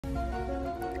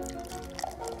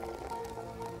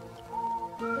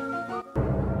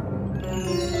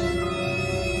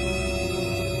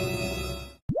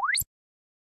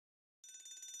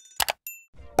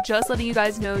Just letting you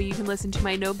guys know you can listen to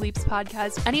my No Bleeps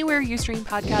podcast anywhere you stream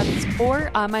podcasts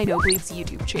or on my No Bleeps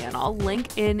YouTube channel.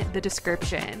 Link in the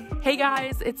description. Hey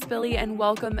guys, it's Billy and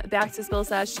welcome back to Spill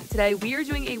Sesh. Today we are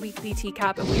doing a weekly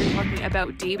Teacap and we are talking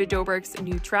about David Dobrik's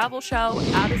new travel show,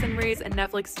 Addison Rae's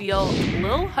Netflix deal,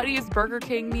 Lil Huddy's Burger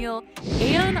King meal,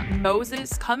 and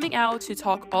Moses coming out to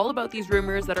talk all about these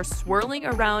rumors that are swirling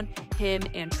around him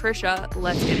and Trisha.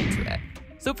 Let's get into it.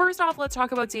 So first off, let's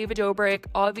talk about David Dobrik.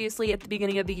 Obviously, at the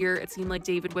beginning of the year, it seemed like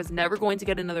David was never going to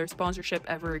get another sponsorship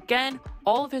ever again.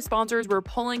 All of his sponsors were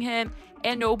pulling him,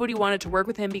 and nobody wanted to work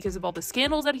with him because of all the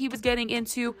scandals that he was getting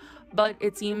into. But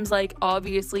it seems like,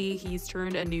 obviously, he's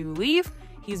turned a new leaf.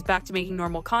 He's back to making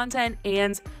normal content,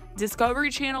 and Discovery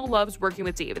Channel loves working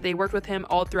with David. They worked with him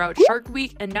all throughout Shark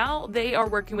Week, and now they are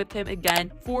working with him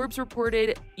again. Forbes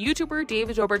reported YouTuber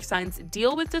David Dobrik signs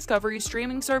deal with Discovery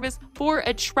streaming service for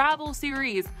a travel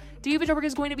series. David Dobrik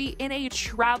is going to be in a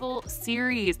travel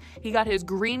series. He got his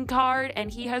green card, and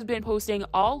he has been posting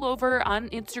all over on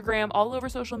Instagram, all over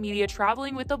social media,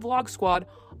 traveling with the vlog squad.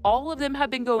 All of them have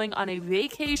been going on a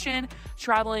vacation,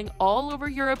 traveling all over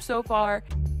Europe so far.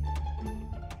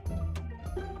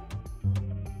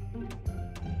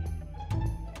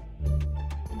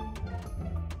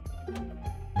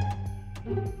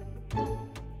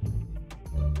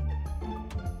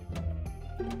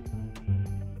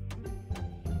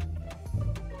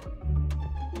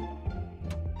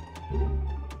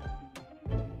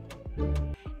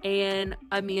 And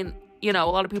I mean, you know,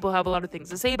 a lot of people have a lot of things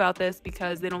to say about this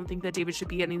because they don't think that David should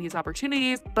be getting these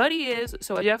opportunities, but he is.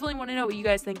 So I definitely want to know what you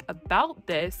guys think about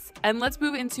this. And let's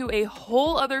move into a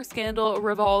whole other scandal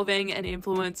revolving an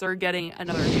influencer getting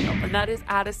another deal, and that is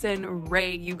Addison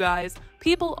Rae, you guys.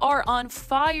 People are on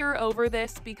fire over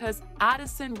this because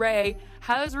Addison Rae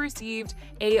has received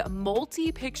a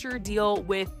multi-picture deal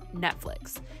with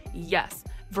Netflix. Yes.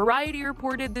 Variety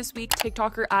reported this week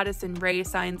TikToker Addison Rae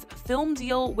signs film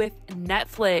deal with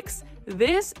Netflix.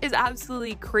 This is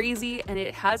absolutely crazy, and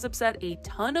it has upset a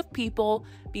ton of people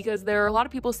because there are a lot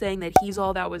of people saying that He's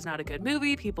All That was not a good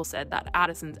movie. People said that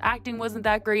Addison's acting wasn't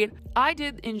that great. I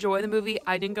did enjoy the movie.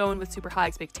 I didn't go in with super high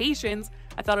expectations.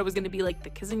 I thought it was going to be like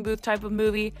the Kissing Booth type of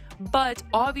movie, but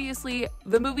obviously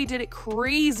the movie did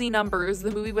crazy numbers.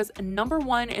 The movie was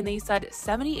 #1, and they said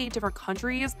 78 different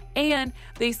countries, and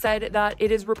they said that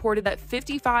it is reported that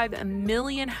 55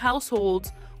 million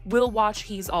households will watch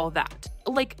He's All That.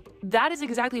 Like, that is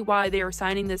exactly why they are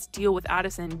signing this deal with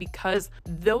Addison, because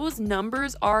those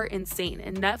numbers are insane,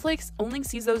 and Netflix only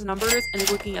sees those numbers and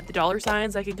is looking at the dollar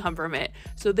signs that can come from it.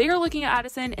 So they are looking at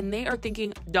Addison and they are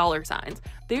thinking dollar signs.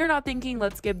 They are not thinking,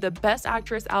 let's give the best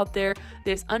actress out there,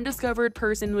 this undiscovered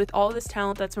person with all this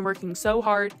talent that's been working so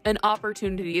hard, an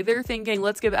opportunity. They're thinking,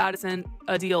 let's give Addison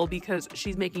a deal because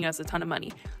she's making us a ton of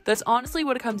money. That's honestly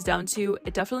what it comes down to.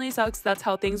 It definitely sucks. That's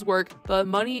how things work, but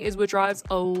money is what drives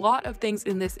a lot of things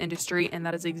in this industry, and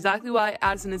that is exactly why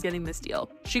Addison is getting this deal.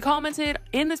 She commented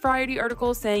in this Variety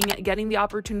article saying getting the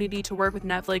opportunity to work with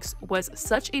Netflix was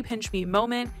such a pinch me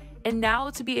moment, and now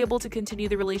to be able to continue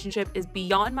the relationship is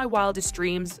beyond my wildest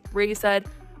dreams. Rae said,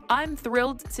 "I'm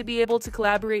thrilled to be able to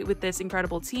collaborate with this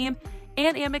incredible team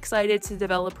and am excited to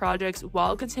develop projects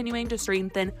while continuing to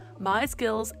strengthen my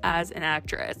skills as an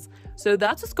actress." So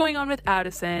that's what's going on with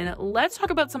Addison. Let's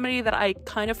talk about somebody that I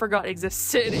kind of forgot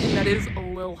existed, and that is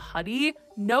Lil Huddy.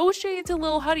 No shade to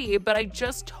Lil Huddy, but I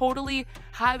just totally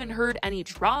haven't heard any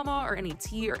drama or any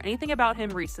tea or anything about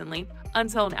him recently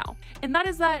until now. And that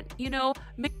is that, you know,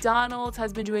 McDonald's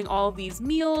has been doing all of these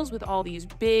meals with all these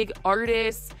big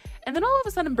artists, and then all of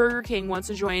a sudden Burger King wants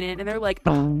to join in, and they're like,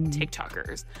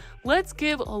 TikTokers, let's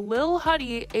give Lil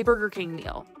Huddy a Burger King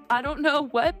meal. I don't know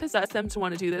what possessed them to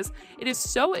want to do this. It is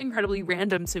so incredibly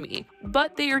random to me,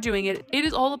 but they are doing it. It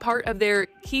is all a part of their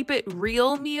Keep It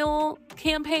Real meal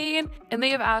campaign, and they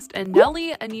have asked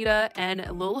Nelly, Anita, and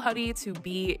Lil Huddy to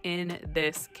be in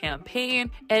this campaign.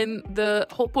 And the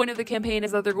whole point of the campaign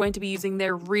is that they're going to be using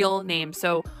their real names.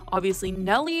 So obviously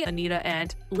Nelly, Anita,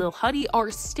 and Lil Huddy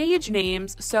are stage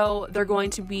names, so they're going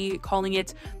to be calling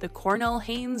it the Cornell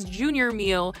Haynes Jr.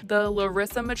 meal, the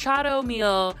Larissa Machado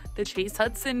meal, the Chase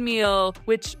Hudson meal,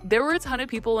 which there were a ton of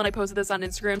people when I posted this on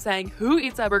Instagram saying, who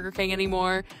eats at Burger King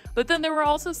anymore? But then there were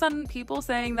also some people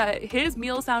saying that his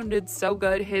meal sounded so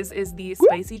good. His is the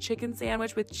spicy chicken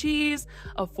sandwich with cheese,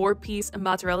 a 4-piece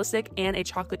mozzarella stick, and a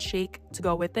chocolate shake to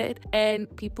go with it. And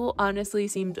people honestly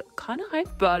seemed kind of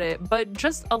hyped about it, but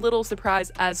just a little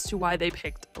surprised as to why they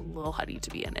picked Lil Huddy to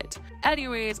be in it.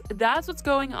 Anyways, that's what's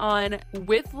going on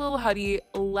with Lil Huddy.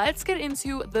 Let's get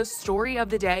into the story of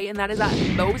the day, and that is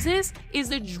that Moses is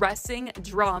dressing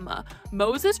drama.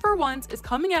 Moses, for once, is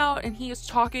coming out and he is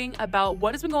talking about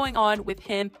what has been going on with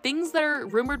him, things that are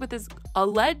rumored with his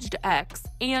alleged ex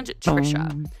and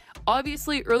Trisha.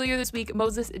 Obviously, earlier this week,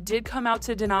 Moses did come out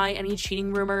to deny any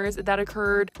cheating rumors that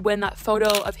occurred when that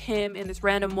photo of him and this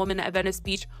random woman at Venice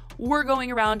Beach were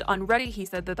going around on Reddit. He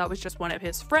said that that was just one of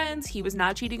his friends. He was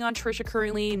not cheating on Trisha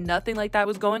currently. Nothing like that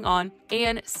was going on.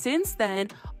 And since then,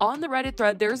 on the Reddit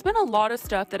thread, there's been a lot of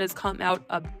stuff that has come out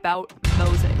about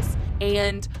Moses.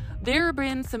 And there have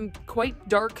been some quite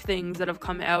dark things that have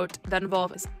come out that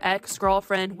involve his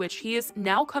ex-girlfriend, which he is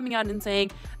now coming out and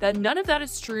saying that none of that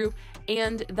is true,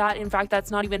 and that in fact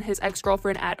that's not even his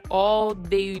ex-girlfriend at all.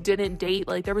 They didn't date,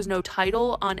 like there was no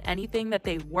title on anything that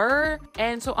they were.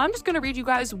 And so I'm just gonna read you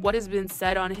guys what has been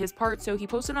said on his part. So he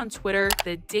posted on Twitter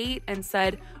the date and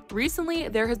said, "Recently,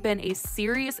 there has been a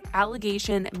serious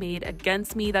allegation made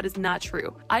against me that is not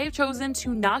true. I have chosen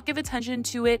to not give attention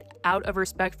to it out of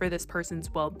respect for this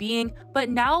person's well-being, but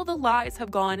now the lies have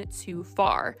gone too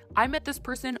far. I met this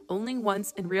person only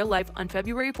once in real life on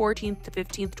February 14th to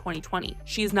 15th, 2020.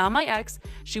 She is not my ex.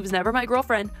 She was never my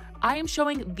girlfriend. I am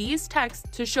showing these texts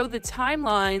to show the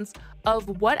timelines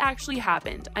of what actually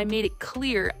happened. I made it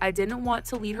clear I didn't want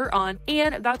to lead her on,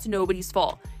 and that's nobody's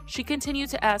fault. She continued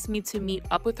to ask me to meet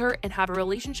up with her and have a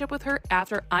relationship with her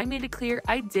after I made it clear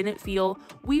I didn't feel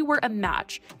we were a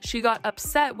match. She got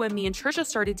upset when me and Trisha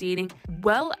started dating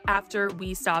well after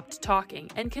we stopped talking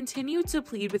and continued to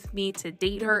plead with me to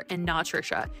date her and not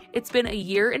Trisha. It's been a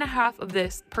year and a half of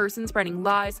this person spreading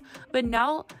lies, but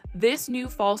now this new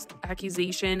false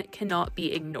accusation cannot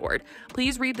be ignored.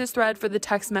 Please read this thread for the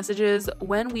text messages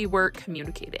when we were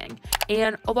communicating."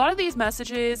 And a lot of these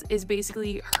messages is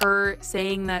basically her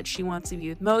saying that she wants to be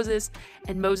with Moses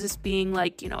and Moses being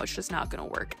like, you know, it's just not gonna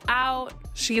work out.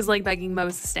 She's like begging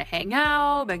Moses to hang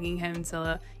out, begging him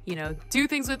to, you know, do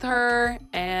things with her.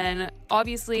 And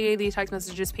obviously the text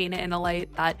messages paint it in a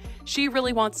light that she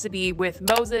really wants to be with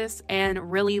Moses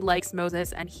and really likes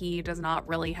Moses, and he does not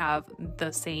really have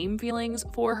the same feelings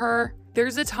for her.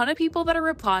 There's a ton of people that are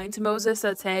replying to Moses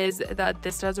that says that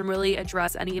this doesn't really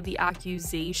address any of the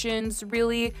accusations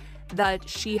really that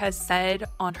she has said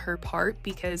on her part,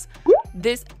 because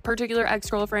this particular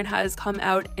ex-girlfriend has come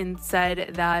out and said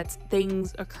that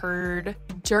things occurred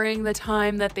during the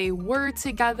time that they were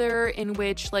together in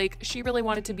which like she really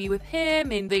wanted to be with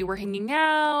him and they were hanging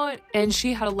out, and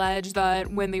she had alleged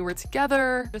that when they were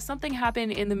together something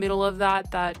happened in the middle of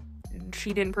that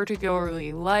she didn't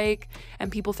particularly like,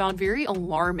 and people found very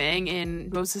alarming in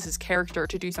Moses's character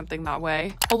to do something that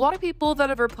way. A lot of people that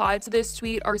have replied to this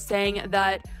tweet are saying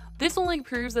that this only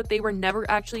proves that they were never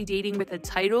actually dating with a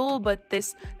title, but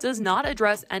this does not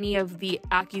address any of the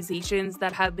accusations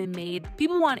that have been made.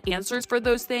 People want answers for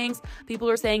those things. People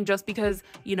are saying just because,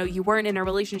 you know, you weren't in a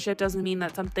relationship doesn't mean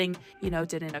that something, you know,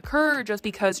 didn't occur. Just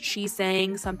because she's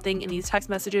saying something in these text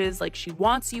messages like she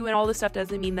wants you and all this stuff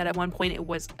doesn't mean that at one point it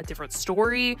was a different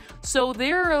story. So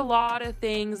there are a lot of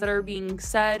things that are being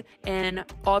said, and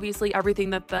obviously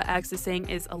everything that the ex is saying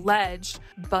is alleged,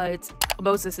 but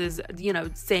Moses is, you know,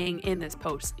 saying in this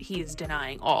post he is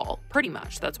denying all. Pretty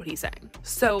much that's what he's saying.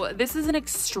 So this is an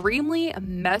extremely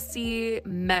messy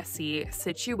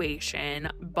situation,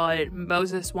 but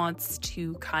Moses wants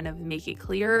to kind of make it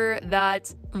clear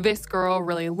that this girl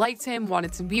really liked him,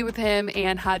 wanted to be with him,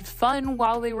 and had fun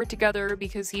while they were together,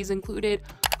 because he's included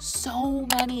so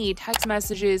many text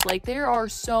messages. Like there are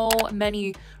so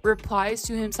many replies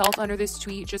to himself under this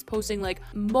tweet, just posting like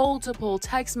multiple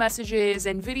text messages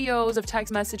and videos of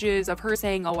text messages of her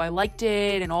saying, oh, I liked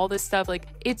it and all this stuff. Like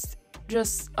it's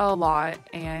just a lot,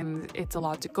 and it's a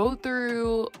lot to go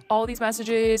through all these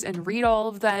messages and read all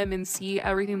of them and see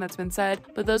everything that's been said,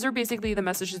 but those are basically the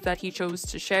messages that he chose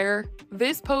to share.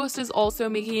 This post is also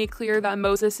making it clear that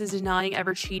Moses is denying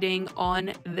ever cheating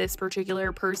on this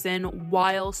particular person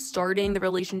while starting the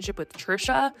relationship with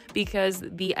Trisha, because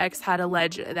the ex had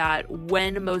alleged that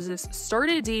when Moses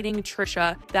started dating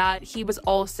Trisha that he was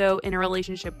also in a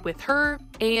relationship with her,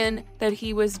 and that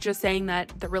he was just saying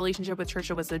that the relationship with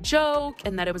Trisha was a joke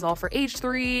and that it was all for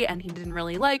H3 and he didn't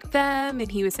really like them,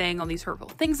 and he was saying all these hurtful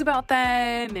things about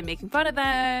them and making fun of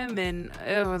them, and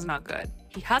it was not good.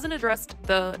 He hasn't addressed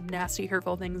the nasty,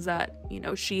 hurtful things that, you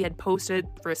know, she had posted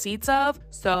receipts of.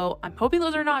 So I'm hoping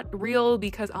those are not real,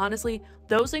 because honestly,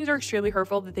 those things are extremely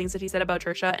hurtful, the things that he said about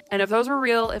Trisha. And if those were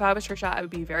real, if I was Trisha, I would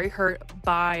be very hurt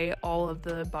by all of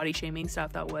the body shaming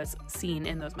stuff that was seen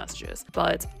in those messages.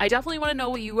 But I definitely want to know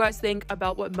what you guys think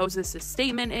about what Moses'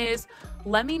 statement is.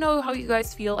 Let me know how you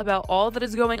guys feel about all that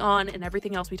is going on and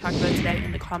everything else we talked about today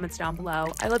in the comments down below.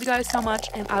 I love you guys so much,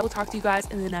 and I will talk to you guys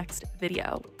in the next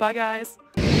video. Bye, guys.